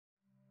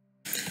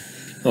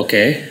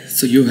Okay,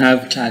 so you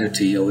have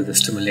clarity over the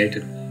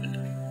stimulated world.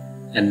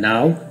 And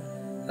now,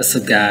 as a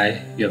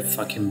guy, you're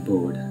fucking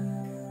bored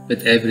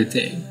with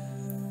everything.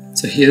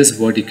 So here's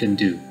what you can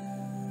do: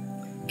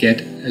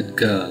 get a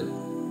girl,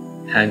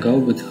 hang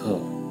out with her,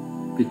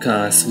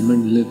 because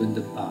women live in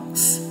the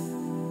box.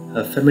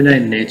 Her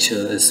feminine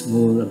nature is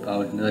more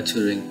about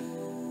nurturing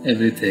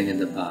everything in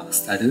the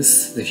box, that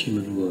is, the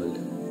human world.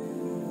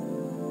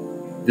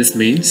 This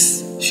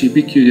means she'd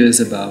be curious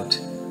about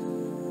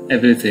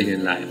everything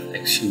in life.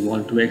 Like she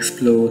want to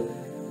explore,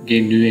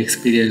 gain new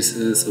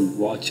experiences, or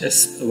watch a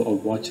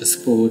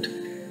sport,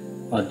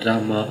 or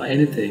drama, or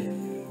anything.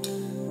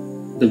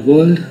 The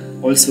world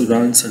also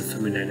runs on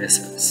feminine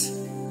essence.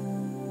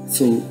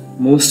 So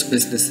most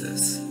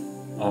businesses,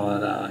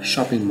 or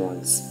shopping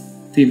malls,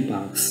 theme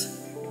parks,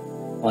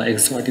 or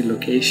exotic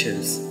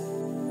locations,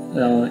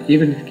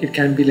 even it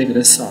can be like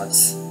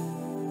resorts,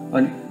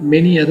 and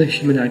many other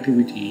human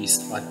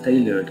activities are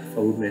tailored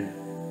for women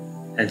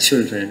and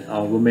children,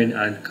 or women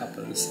and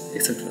couples,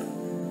 etc.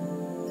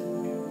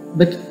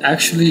 But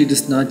actually, it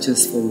is not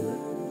just for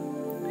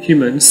women.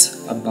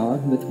 Humans are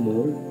born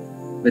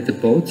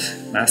with both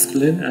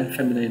masculine and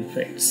feminine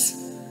traits.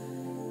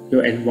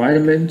 Your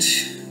environment,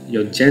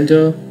 your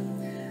gender,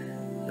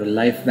 your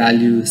life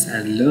values,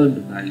 and learned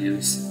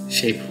values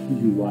shape who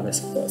you are as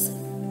a person.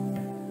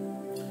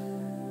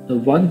 The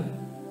one,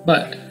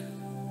 but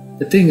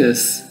the thing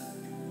is,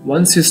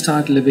 once you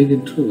start living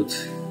in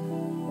truth,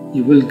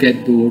 you will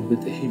get bored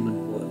with the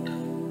human world.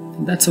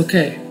 And that's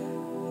okay.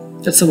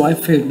 That's how I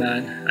feel,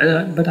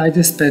 man. But I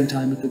just spend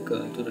time with the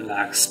girl to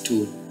relax,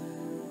 to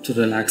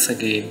relax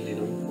again.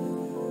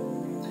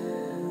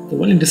 The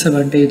only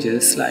disadvantage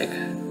is like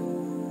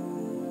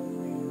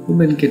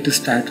women get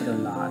distracted a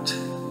lot.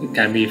 It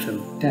can be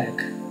from tech,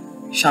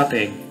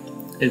 shopping,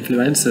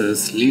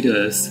 influencers,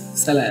 leaders,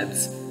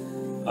 celebs,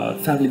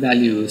 family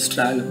values,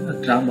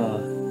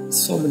 drama,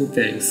 so many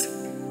things.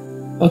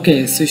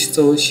 Okay,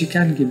 so she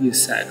can give you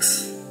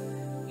sex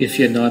if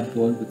you're not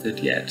bored with it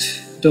yet.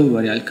 Don't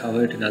worry, I'll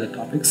cover it in other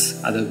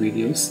topics, other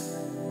videos.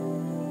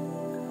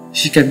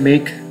 She can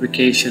make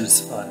vacations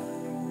fun.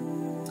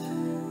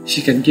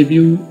 She can give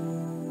you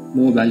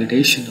more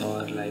validation,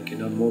 or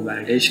more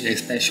validation,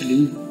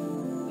 especially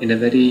in a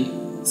very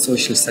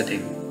social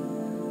setting.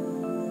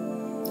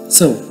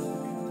 So,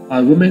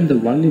 are women the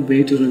only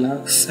way to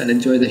relax and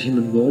enjoy the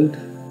human world?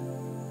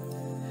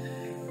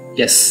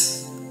 Yes,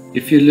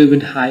 if you live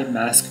in high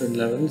masculine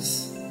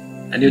levels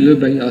and you live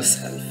by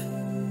yourself,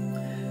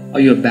 or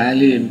you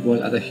barely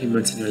involve other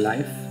humans in your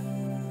life,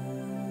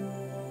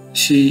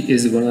 she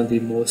is one of the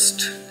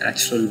most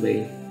natural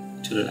way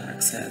to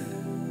relax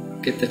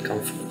and get that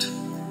comfort.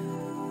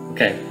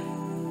 Okay,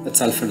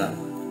 that's all for now.